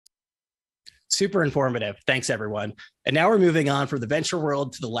Super informative. Thanks, everyone. And now we're moving on from the venture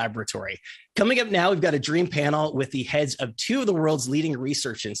world to the laboratory. Coming up now, we've got a dream panel with the heads of two of the world's leading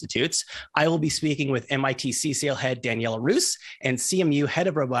research institutes. I will be speaking with MIT CSAIL head Daniela Rus and CMU head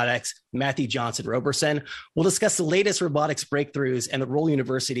of robotics, Matthew Johnson-Roberson. We'll discuss the latest robotics breakthroughs and the role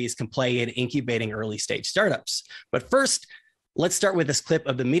universities can play in incubating early stage startups. But first, let's start with this clip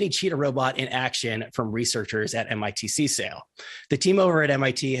of the mini cheetah robot in action from researchers at MIT CSAIL. The team over at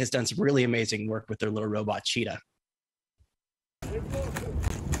MIT has done some really amazing work with their little robot cheetah.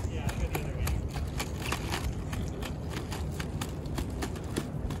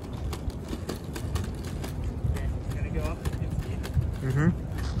 Mm-hmm.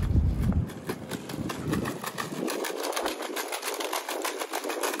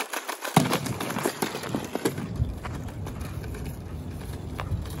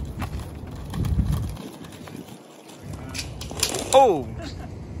 Oh!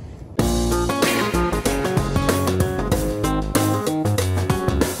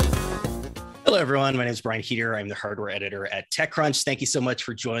 Hello, everyone. My name is Brian Heater. I'm the hardware editor at TechCrunch. Thank you so much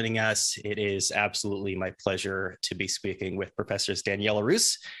for joining us. It is absolutely my pleasure to be speaking with Professors Daniela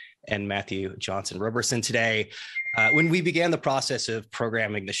Rus and Matthew Johnson-Roberson today. When we began the process of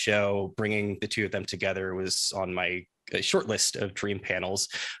programming the show, bringing the two of them together was on my short list of dream panels.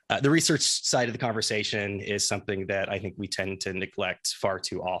 The research side of the conversation is something that I think we tend to neglect far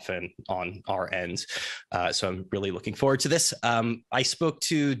too often on our end. So I'm really looking forward to this. I spoke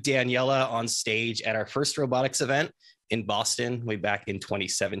to Daniela on stage at our first robotics event in Boston way back in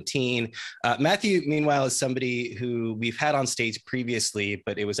 2017. Matthew, meanwhile, is somebody who we've had on stage previously,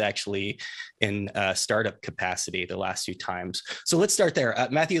 but it was actually in startup capacity the last few times. So let's start there.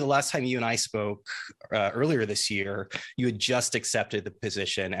 Matthew, the last time you and I spoke earlier this year, you had just accepted the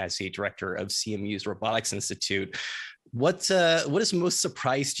position as the director of CMU's Robotics Institute. What has most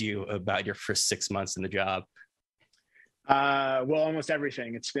surprised you about your first 6 months in the job? Well, almost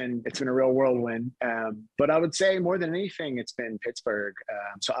everything. It's been a real whirlwind. But I would say more than anything, it's been Pittsburgh.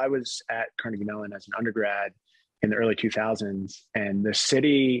 So I was at Carnegie Mellon as an undergrad in the early 2000s, and the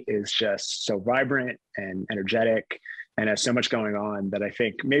city is just so vibrant and energetic and has so much going on that I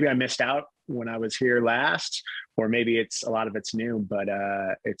think maybe I missed out when I was here last, or maybe a lot of it's new. But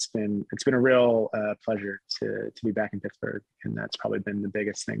it's been a real pleasure to be back in Pittsburgh, and that's probably been the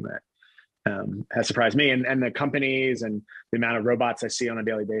biggest thing that has surprised me, and the companies and the amount of robots I see on a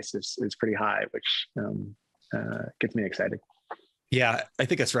daily basis is pretty high, which gets me excited. Yeah, I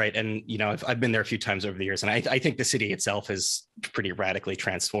think that's right. And, you know, I've been there a few times over the years, and I think the city itself is pretty radically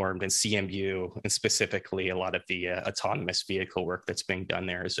transformed, and CMU, and specifically a lot of the autonomous vehicle work that's being done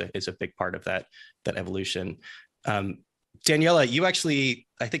there is a big part of that evolution. Daniela, you actually,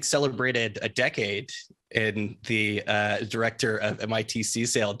 I think, celebrated a decade in the director of MIT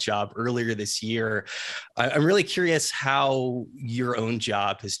CSAIL job earlier this year. I'm really curious how your own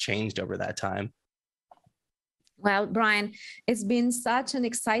job has changed over that time. Well, Brian, it's been such an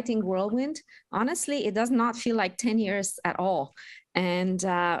exciting whirlwind. Honestly, it does not feel like 10 years at all. And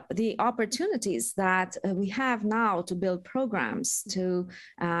the opportunities that we have now to build programs, to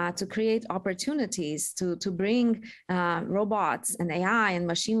create opportunities, to bring robots and AI and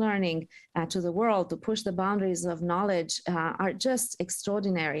machine learning to the world, to push the boundaries of knowledge are just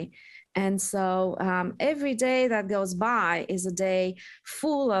extraordinary. And so every day that goes by is a day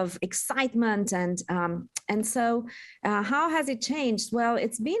full of excitement. And so how has it changed? Well,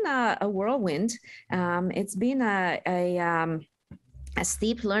 it's been a whirlwind. It's been a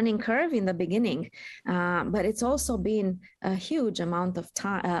steep learning curve in the beginning, but it's also been a huge amount of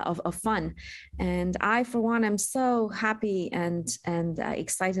time of fun. And I, for one, am so happy and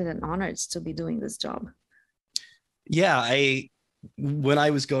excited and honored to be doing this job. Yeah, when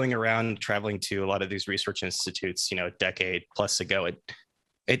I was going around traveling to a lot of these research institutes, you know, a decade plus ago,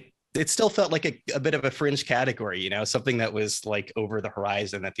 it still felt like a bit of a fringe category, you know, something that was like over the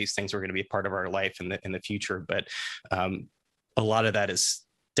horizon, that these things were going to be part of our life in the future. But a lot of that has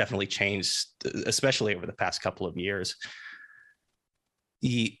definitely changed, especially over the past couple of years.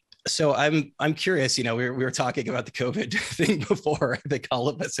 So I'm curious, you know, we were talking about the COVID thing before. I think all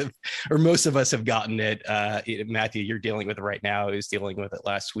of us have, or most of us have gotten it. Matthew, you're dealing with it right now. I was dealing with it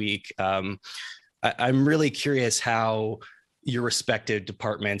last week. I'm really curious how your respective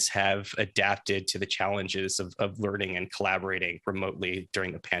departments have adapted to the challenges of learning and collaborating remotely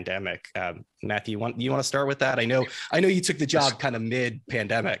during the pandemic. Matthew, you want to start with that? I know you took the job kind of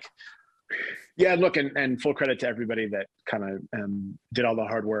mid-pandemic. Yeah, look, and full credit to everybody that kind of did all the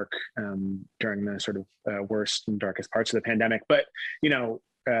hard work during the sort of worst and darkest parts of the pandemic. But, you know,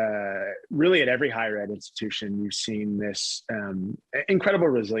 really at every higher ed institution, you've seen this incredible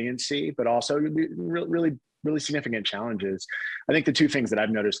resiliency, but also really, really significant challenges. I think the two things that I've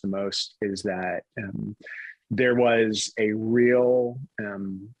noticed the most is that there was a real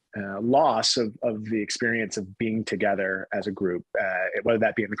loss of the experience of being together as a group, whether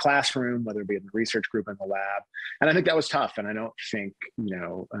that be in the classroom, whether it be in the research group in the lab. And I think that was tough. And I don't think,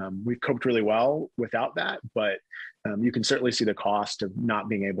 we've coped really well without that, but you can certainly see the cost of not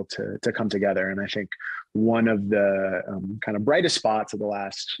being able to come together. And I think one of the kind of brightest spots of the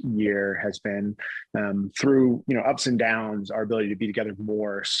last year has been through, ups and downs, our ability to be together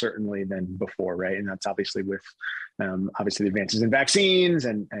more certainly than before, right? And that's obviously with obviously the advances in vaccines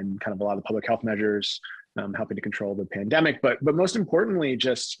and kind of a lot of the public health measures helping to control the pandemic. But most importantly,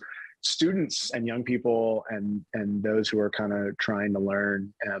 just students and young people and those who are kind of trying to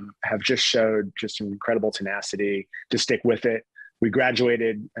learn have just showed just incredible tenacity to stick with it. We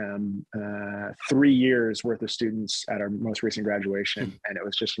graduated 3 years worth of students at our most recent graduation, and it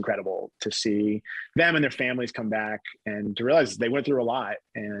was just incredible to see them and their families come back and to realize they went through a lot,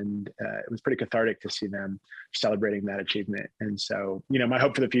 and it was pretty cathartic to see them celebrating that achievement. And so, my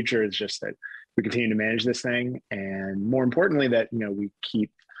hope for the future is just that we continue to manage this thing, and more importantly, that we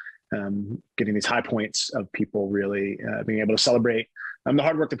keep getting these high points of people really being able to celebrate the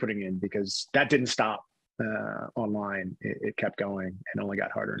hard work they're putting in, because that didn't stop online. It kept going and only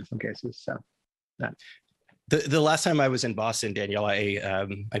got harder in some cases. So that. The last time I was in Boston,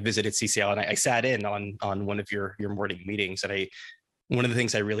 Daniela, I visited CSAIL, and I sat in on one of your morning meetings. And one of the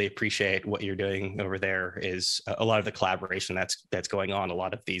things I really appreciate what you're doing over there is a lot of the collaboration that's going on, a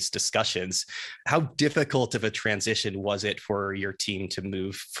lot of these discussions. How difficult of a transition was it for your team to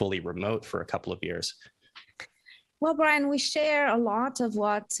move fully remote for a couple of years? Well, Brian, we share a lot of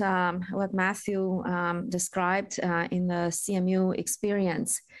what Matthew described in the CMU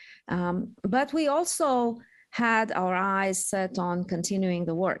experience, but we also had our eyes set on continuing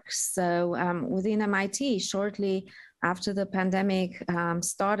the work. So within MIT, shortly after the pandemic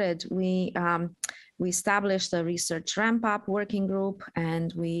started, we established a research ramp-up working group,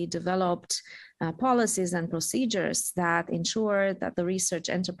 and we developed policies and procedures that ensured that the research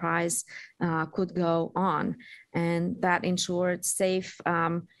enterprise could go on, and that ensured safe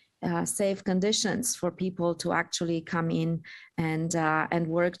conditions for people to actually come in and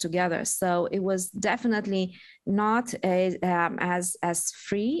work together. So it was definitely not as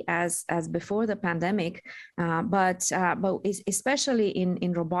free as before the pandemic, but especially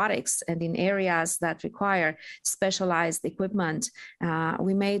in robotics and in areas that require specialized equipment,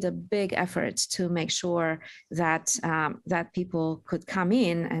 we made a big effort to make sure that people could come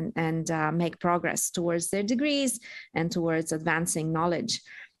in and make progress towards their degrees and towards advancing knowledge.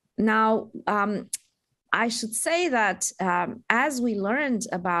 Now, I should say that as we learned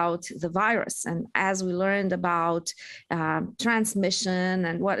about the virus and as we learned about transmission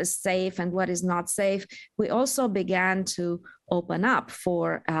and what is safe and what is not safe, we also began to open up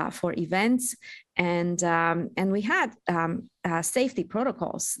for events, and we had safety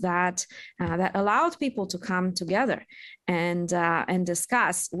protocols that allowed people to come together and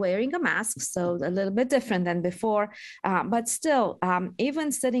discuss wearing a mask, so a little bit different than before, but still,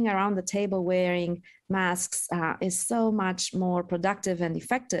 even sitting around the table wearing masks is so much more productive and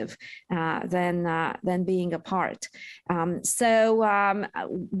effective than being apart. So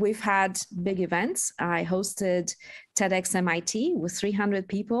we've had big events. I hosted TEDx MIT with 300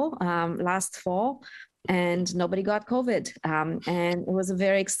 people last fall, and nobody got COVID. And it was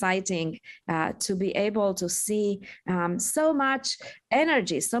very exciting to be able to see so much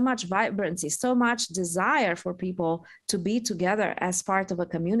energy, so much vibrancy, so much desire for people to be together as part of a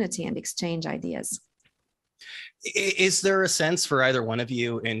community and exchange ideas. Is there a sense for either one of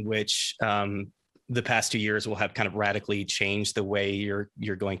you in which the past 2 years will have kind of radically changed the way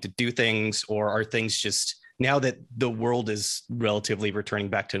you're going to do things, or are things just, now that the world is relatively returning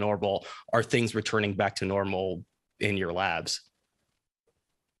back to normal, are things returning back to normal in your labs?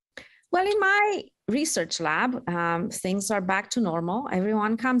 Well, in my research lab, things are back to normal.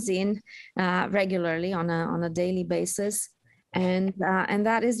 Everyone comes in regularly on a daily basis. And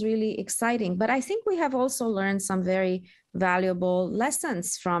that is really exciting. But I think we have also learned some very valuable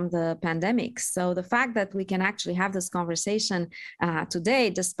lessons from the pandemic. So the fact that we can actually have this conversation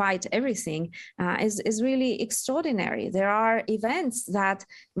today, despite everything, is really extraordinary. There are events that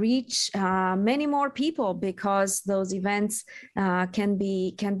reach many more people because those events can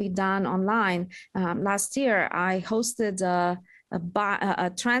be done online. Last year, I hosted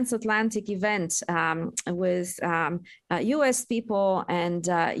a transatlantic event with US people and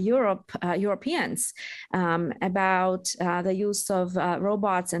Europeans about the use of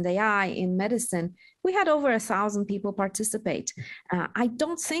robots and AI in medicine. We had over 1,000 people participate. I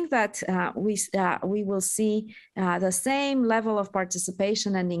don't think that we will see the same level of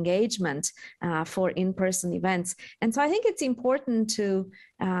participation and engagement for in-person events. And so I think it's important to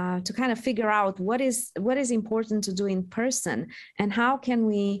kind of figure out what is important to do in person, and how can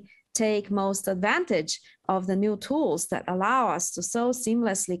we take most advantage of the new tools that allow us to so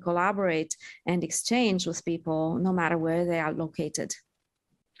seamlessly collaborate and exchange with people no matter where they are located.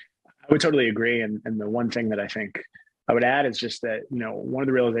 I would totally agree. And the one thing that I think I would add is just that, one of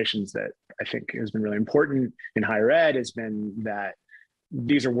the realizations that I think has been really important in higher ed has been that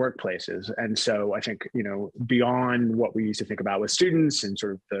these are workplaces. And so I think, beyond what we used to think about with students and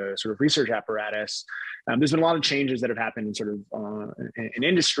sort of the research apparatus, there's been a lot of changes that have happened in sort of in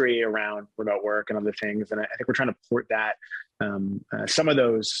industry around remote work and other things. And I think we're trying to port that some of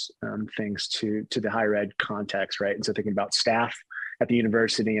those things to the higher ed context, right? And so thinking about staff at the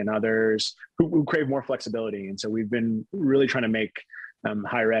university and others who crave more flexibility. And so we've been really trying to make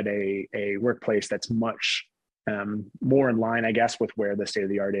higher ed a workplace that's much more in line, I guess, with where the state of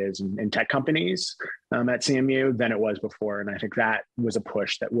the art is in tech companies at CMU than it was before. And I think that was a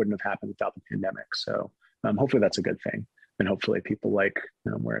push that wouldn't have happened without the pandemic. So hopefully that's a good thing. And hopefully people like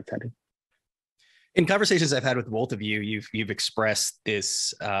where it's headed. In conversations I've had with both of you, you've expressed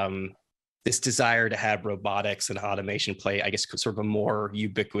this this desire to have robotics and automation play, I guess, sort of a more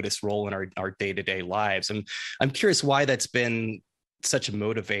ubiquitous role in our day-to-day lives. I'm curious why that's been such a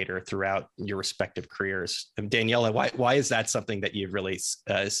motivator throughout your respective careers. And Daniela, why is that something that you've really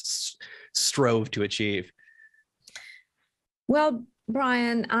strove to achieve? Well,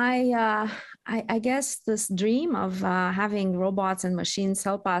 Brian, I guess this dream of having robots and machines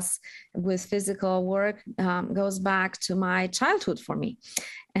help us with physical work goes back to my childhood for me.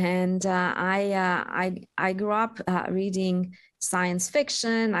 And I grew up reading science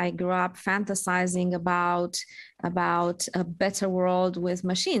fiction. I grew up fantasizing about a better world with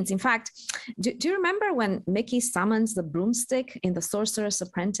machines. In fact, do you remember when Mickey summons the broomstick in The Sorcerer's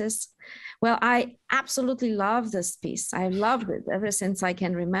Apprentice? Well, I absolutely love this piece. I loved it ever since I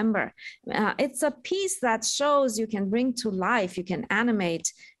can remember. It's a piece that shows you can bring to life, you can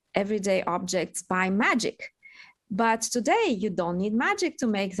animate everyday objects by magic. But today, you don't need magic to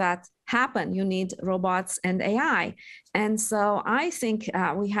make that happen. You need robots and AI. And so I think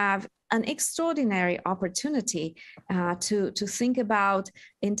we have an extraordinary opportunity to think about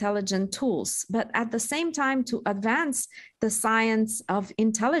intelligent tools, but at the same time to advance the science of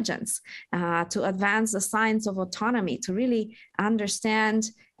intelligence, to advance the science of autonomy, to really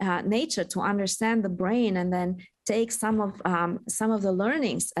understand nature, to understand the brain, and then take some of the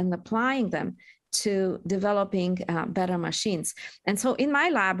learnings and applying them to developing better machines. And so in my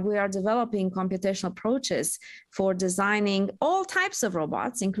lab, we are developing computational approaches for designing all types of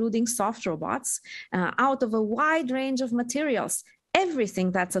robots, including soft robots, out of a wide range of materials,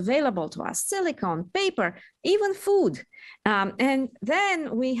 everything that's available to us, silicone, paper, even food. And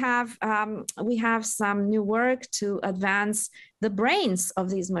then we have some new work to advance the brains of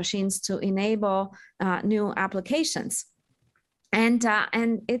these machines to enable new applications. And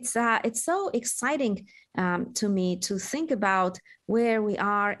it's so exciting to me to think about where we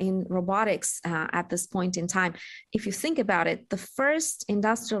are in robotics at this point in time. If you think about it, the first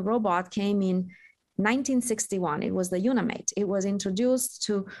industrial robot came in 1961. It was the Unimate. It was introduced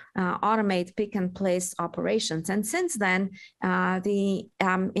to automate pick and place operations. And since then, the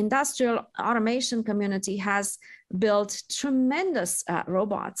industrial automation community has built tremendous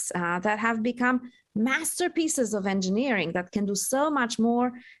robots that have become masterpieces of engineering that can do so much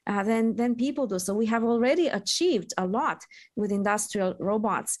more than people do. So we have already achieved a lot with industrial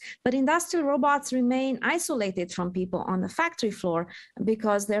robots, but industrial robots remain isolated from people on the factory floor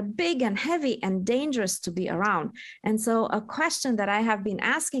because they're big and heavy and dangerous to be around. And so a question that I have been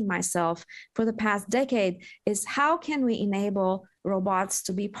asking myself for the past decade is, how can we enable robots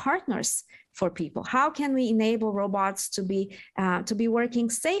to be partners for people? How can we enable robots to be working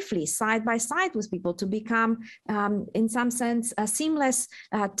safely side by side with people, to become, in some sense, seamless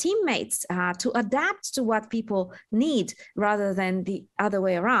teammates, to adapt to what people need rather than the other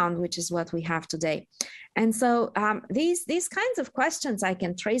way around, which is what we have today. And so these kinds of questions, I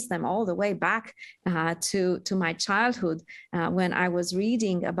can trace them all the way back to my childhood when I was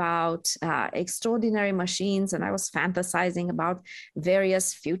reading about extraordinary machines, and I was fantasizing about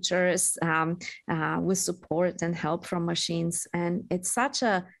various futures with support and help from machines. And it's such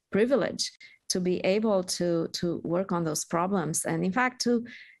a privilege to be able to work on those problems, and in fact to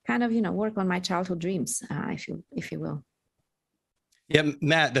kind of work on my childhood dreams, if you will. Yeah,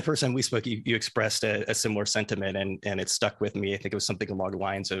 Matt, the first time we spoke, you expressed a similar sentiment, and it stuck with me. I think it was something along the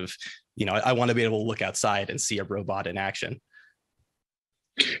lines of, I want to be able to look outside and see a robot in action.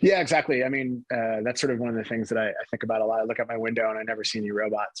 Yeah, exactly. I mean, that's sort of one of the things that I think about a lot. I look out my window and I never see any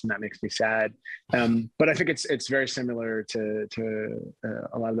robots, and that makes me sad. But I think it's very similar to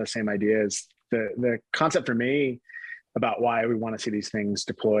a lot of those same ideas. The concept for me about why we want to see these things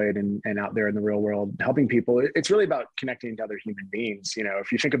deployed and out there in the real world, helping people, it's really about connecting to other human beings.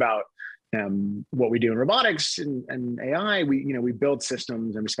 If you think about what we do in robotics and AI, we build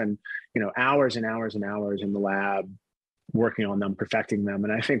systems and we spend hours and hours and hours in the lab working on them, perfecting them.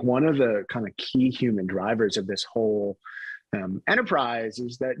 And I think one of the kind of key human drivers of this whole enterprise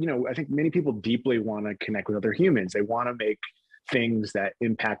is that, I think many people deeply want to connect with other humans. They want to make things that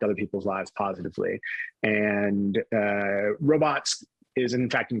impact other people's lives positively. And robots is in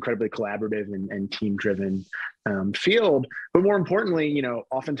fact incredibly collaborative and team-driven field. But more importantly,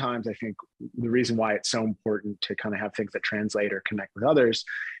 oftentimes I think the reason why it's so important to kind of have things that translate or connect with others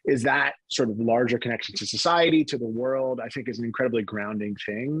is that sort of larger connection to society, to the world, I think is an incredibly grounding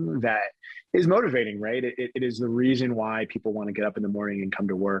thing that is motivating, right? It is the reason why people want to get up in the morning and come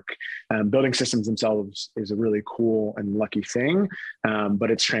to work. Building systems themselves is a really cool and lucky thing,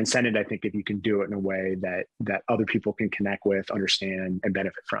 but it's transcended, I think, if you can do it in a way that other people can connect with, understand, and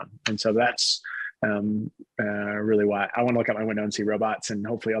benefit from. And so that's really why I want to look out my window and see robots, and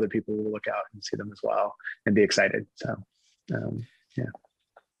hopefully other people will look out and see them as well and be excited. So, yeah.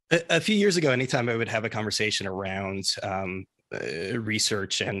 A few years ago, anytime I would have a conversation around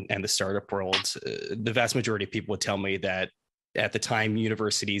research and the startup world, the vast majority of people would tell me that at the time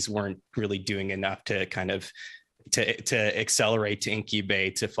universities weren't really doing enough to kind of to accelerate, to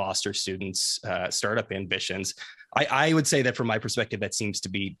incubate, to foster students' startup ambitions. I would say that from my perspective, that seems to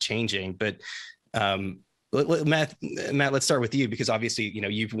be changing. But Matt, let's start with you, because obviously,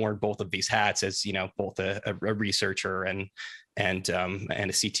 you've worn both of these hats as, both a researcher and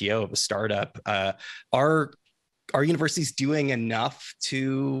a CTO of a startup. Are universities doing enough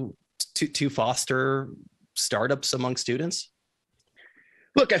to foster startups among students?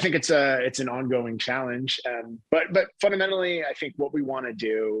 Look, I think it's an ongoing challenge, but fundamentally, I think what we want to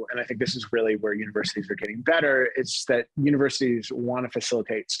do, and I think this is really where universities are getting better, is that universities want to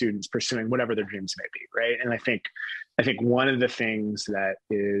facilitate students pursuing whatever their dreams may be, right? And I think one of the things that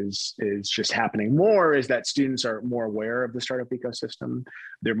is just happening more is that students are more aware of the startup ecosystem.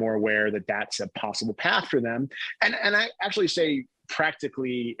 They're more aware that that's a possible path for them, and I actually say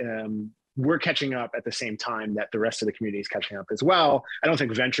practically. We're catching up at the same time that the rest of the community is catching up as well. I don't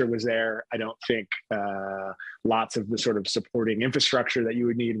think venture was there. I don't think lots of the sort of supporting infrastructure that you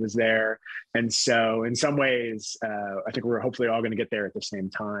would need was there. And so in some ways, I think we're hopefully all going to get there at the same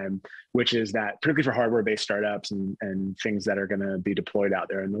time, which is that particularly for hardware-based startups and things that are going to be deployed out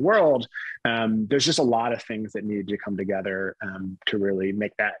there in the world, there's just a lot of things that need to come together to really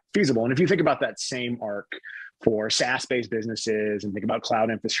make that feasible. And if you think about that same arc for SaaS-based businesses and think about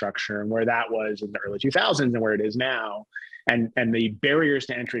cloud infrastructure and where that was in the early 2000s and where it is now, and the barriers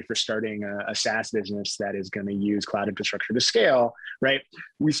to entry for starting a SaaS business that is going to use cloud infrastructure to scale, right?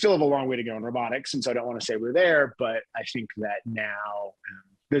 We still have a long way to go in robotics, and so I don't want to say we're there, but I think that now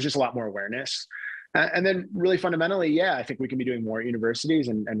there's just a lot more awareness. And then really fundamentally, yeah, I think we can be doing more at universities,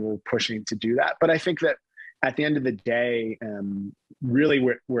 and we're pushing to do that. But I think that at the end of the day, really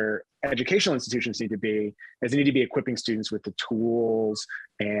where educational institutions need to be is they need to be equipping students with the tools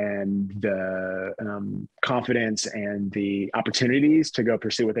and the confidence and the opportunities to go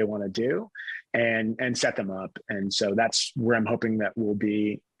pursue what they want to do and set them up. And so that's where I'm hoping that we'll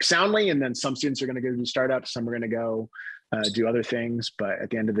be soundly. And then some students are going to go do startups, some are going to go do other things. But at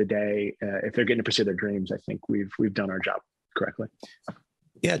the end of the day, if they're getting to pursue their dreams, I think we've done our job correctly.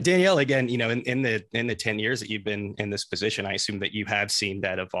 Yeah, Danielle, again, in the 10 years that you've been in this position, I assume that you have seen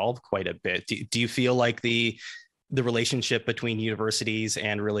that evolve quite a bit. Do you feel like the relationship between universities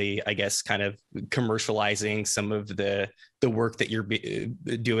and really, I guess, kind of commercializing some of the work that you're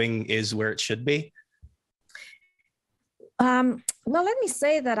doing is where it should be? Well, let me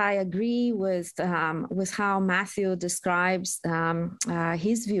say that I agree with how Matthew describes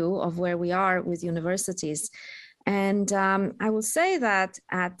his view of where we are with universities. And I will say that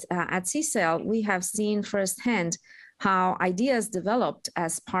at CSAIL, we have seen firsthand how ideas developed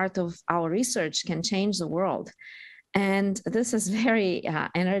as part of our research can change the world. And this is very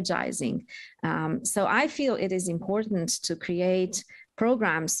energizing. So I feel it is important to create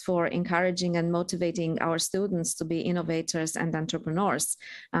programs for encouraging and motivating our students to be innovators and entrepreneurs.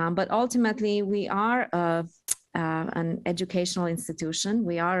 But ultimately, we are an educational institution.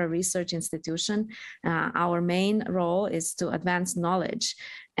 We are a research institution. Our main role is to advance knowledge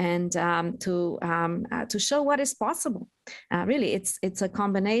and to show what is possible. Really, it's a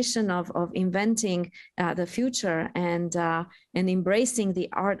combination of inventing the future and embracing the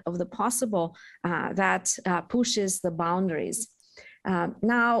art of the possible that pushes the boundaries.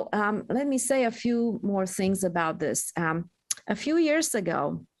 Now, let me say a few more things about this. A few years ago,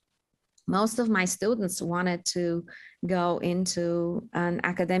 most of my students wanted to go into an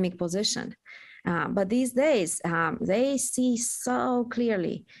academic position. But these days, they see so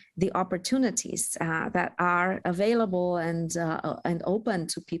clearly the opportunities that are available and open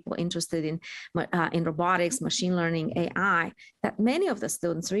to people interested in robotics, machine learning, AI, that many of the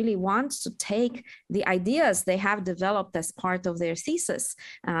students really want to take the ideas they have developed as part of their thesis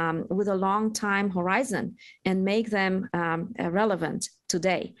with a long time horizon and make them relevant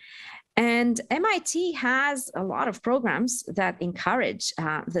today. And MIT has a lot of programs that encourage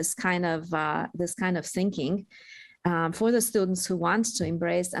this kind of thinking for the students who want to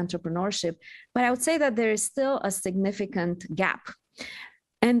embrace entrepreneurship. But I would say that there is still a significant gap.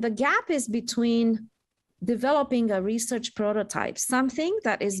 And the gap is between developing a research prototype, something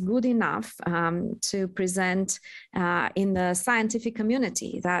that is good enough to present in the scientific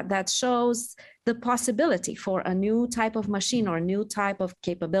community, that shows the possibility for a new type of machine or a new type of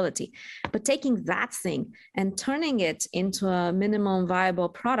capability. But taking that thing and turning it into a minimum viable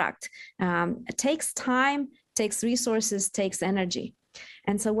product takes time, takes resources, takes energy.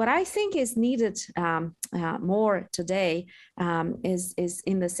 And so what I think is needed more today is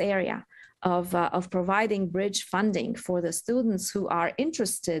in this area of providing bridge funding for the students who are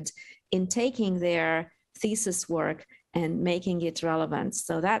interested in taking their thesis work and making it relevant.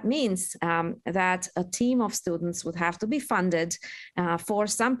 So that means that a team of students would have to be funded for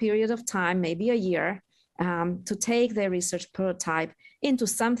some period of time, maybe a year, to take their research prototype into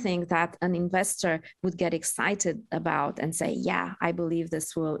something that an investor would get excited about and say, yeah, I believe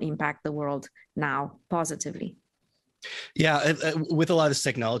this will impact the world now positively. Yeah, with a lot of this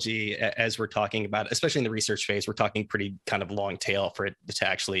technology, as we're talking about, especially in the research phase, we're talking pretty kind of long tail for it to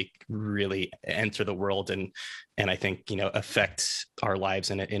actually really enter the world and I think, affect our lives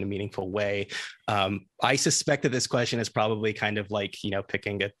in a meaningful way. I suspect that this question is probably kind of like,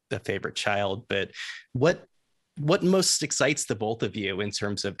 picking a favorite child, but what most excites the both of you in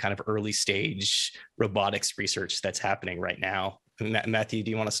terms of kind of early stage robotics research that's happening right now? Matthew,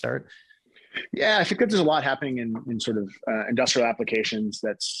 do you want to start? Yeah, I think that there's a lot happening in sort of industrial applications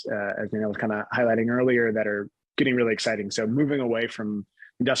that's, as Daniela was kind of highlighting earlier, that are getting really exciting. So moving away from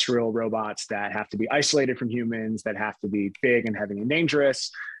industrial robots that have to be isolated from humans, that have to be big and heavy and dangerous.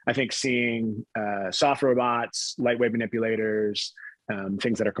 I think seeing soft robots, lightweight manipulators,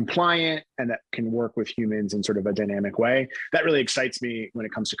 things that are compliant and that can work with humans in sort of a dynamic way. That really excites me when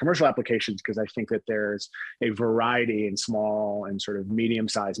it comes to commercial applications, because I think that there's a variety in small and sort of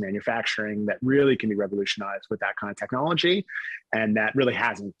medium-sized manufacturing that really can be revolutionized with that kind of technology, and that really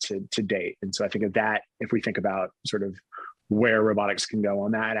hasn't to date. And so I think of that, if we think about sort of where robotics can go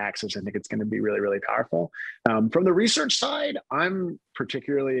on that axis, I think it's going to be really, really powerful. From the research side, I'm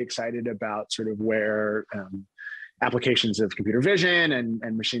particularly excited about sort of where applications of computer vision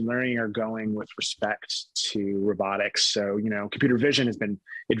and machine learning are going with respect to robotics. So, computer vision has been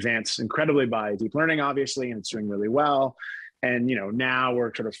advanced incredibly by deep learning, obviously, and it's doing really well. And, now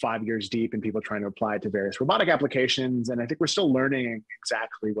we're sort of 5 years deep in people trying to apply it to various robotic applications. And I think we're still learning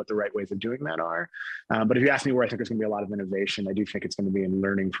exactly what the right ways of doing that are. But if you ask me where I think there's going to be a lot of innovation, I do think it's going to be in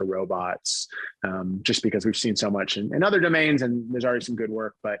learning for robots, just because we've seen so much in other domains and there's already some good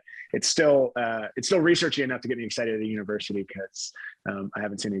work, but it's still researchy enough to get me excited at a university, because I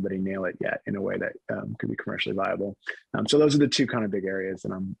haven't seen anybody nail it yet in a way that could be commercially viable. So those are the two kind of big areas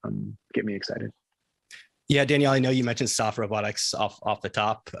that get me excited. Yeah, Danielle, I know you mentioned soft robotics off the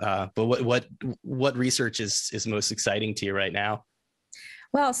top, but what research is most exciting to you right now?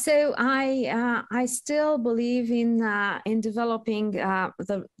 Well, so I still believe in developing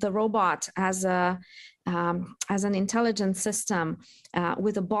the robot as an intelligent system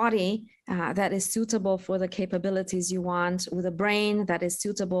with a body that is suitable for the capabilities you want, with a brain that is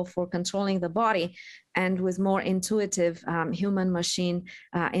suitable for controlling the body, and with more intuitive human-machine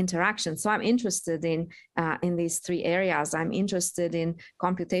interaction. So I'm interested in these three areas. I'm interested in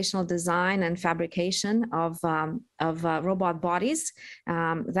computational design and fabrication of robot bodies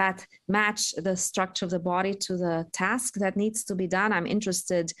that match the structure of the body to the task that needs to be done. I'm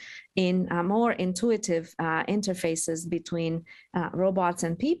interested in more intuitive interfaces between robots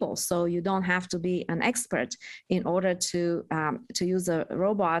and people. So you don't have to be an expert in order to use a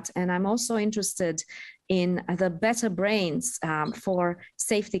robot. And I'm also interested in the better brains for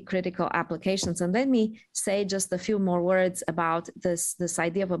safety critical applications. And let me say just a few more words about this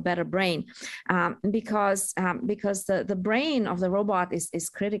idea of a better brain, because the brain of the robot is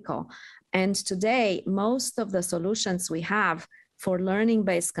critical. And today, most of the solutions we have for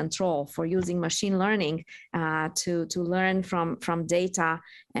learning-based control, for using machine learning to learn from data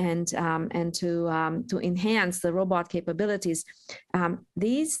and to enhance the robot capabilities.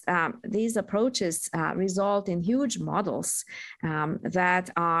 These approaches result in huge models that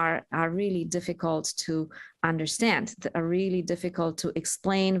are really difficult to understand, that are really difficult to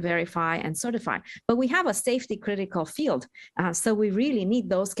explain, verify, and certify. But we have a safety critical field, so we really need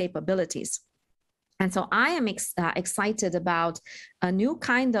those capabilities. And so I am excited about a new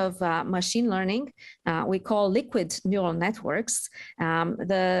kind of machine learning we call liquid neural networks.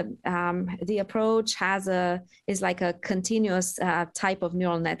 The approach is like a continuous type of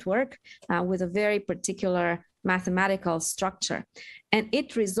neural network with a very particular mathematical structure. And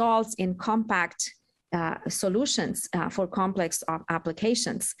it results in compact solutions for complex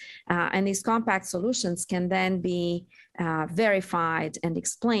applications. And these compact solutions can then be verified and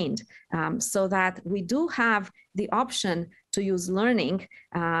explained so that we do have the option to use learning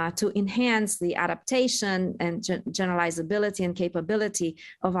to enhance the adaptation and generalizability and capability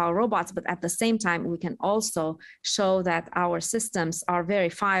of our robots. But at the same time, we can also show that our systems are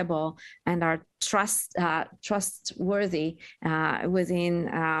verifiable and are trustworthy within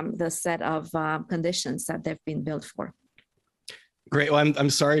the set of conditions that they've been built for. Great. Well, I'm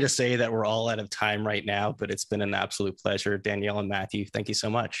sorry to say that we're all out of time right now, but it's been an absolute pleasure. Danielle and Matthew, thank you so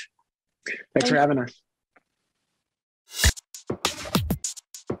much. Thanks for having us.